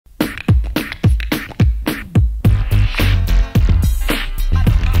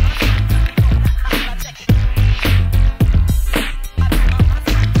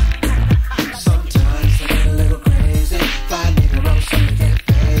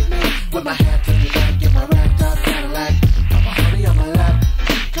With my hat to the back in my racked up Cadillac. I'm a honey on my lap,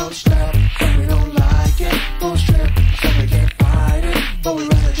 coach up, and we don't like it. Full strip, so we can't fight it. But we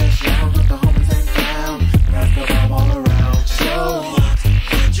rather just lounge with the homies and clown. Wrap the bomb all around. So what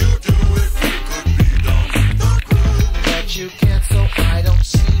would you do if you could be down with the crew? but you can't, so I don't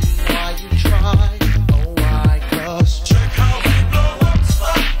see why you try. Oh, why? 'Cause Check how we blow up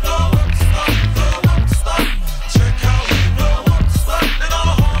spot, blow up spot, blow up spot. Check how we blow up spot, and all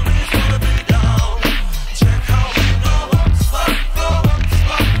the homies wanna be down. Check how we blow up spot, blow up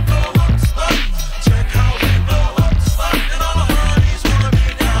spot, blow up spot. Check how we blow up spot, and all the homies wanna be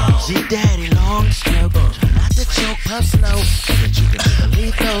down. see daddy long stroke, try not to choke, puff slow, so that you can do the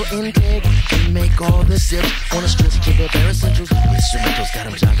lethal intake and make all the sips on a stretch to the bare essentials. Instrumentals got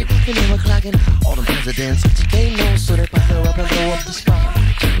them jogging, and they were clocking all them presidents. They know, so they pop up and blow up the spot.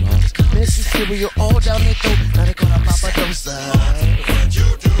 Mississippi, you're all down their throat. Now they call up Papadosa. What would you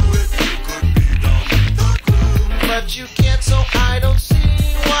do if you could be down with the crew? But you can't, so I don't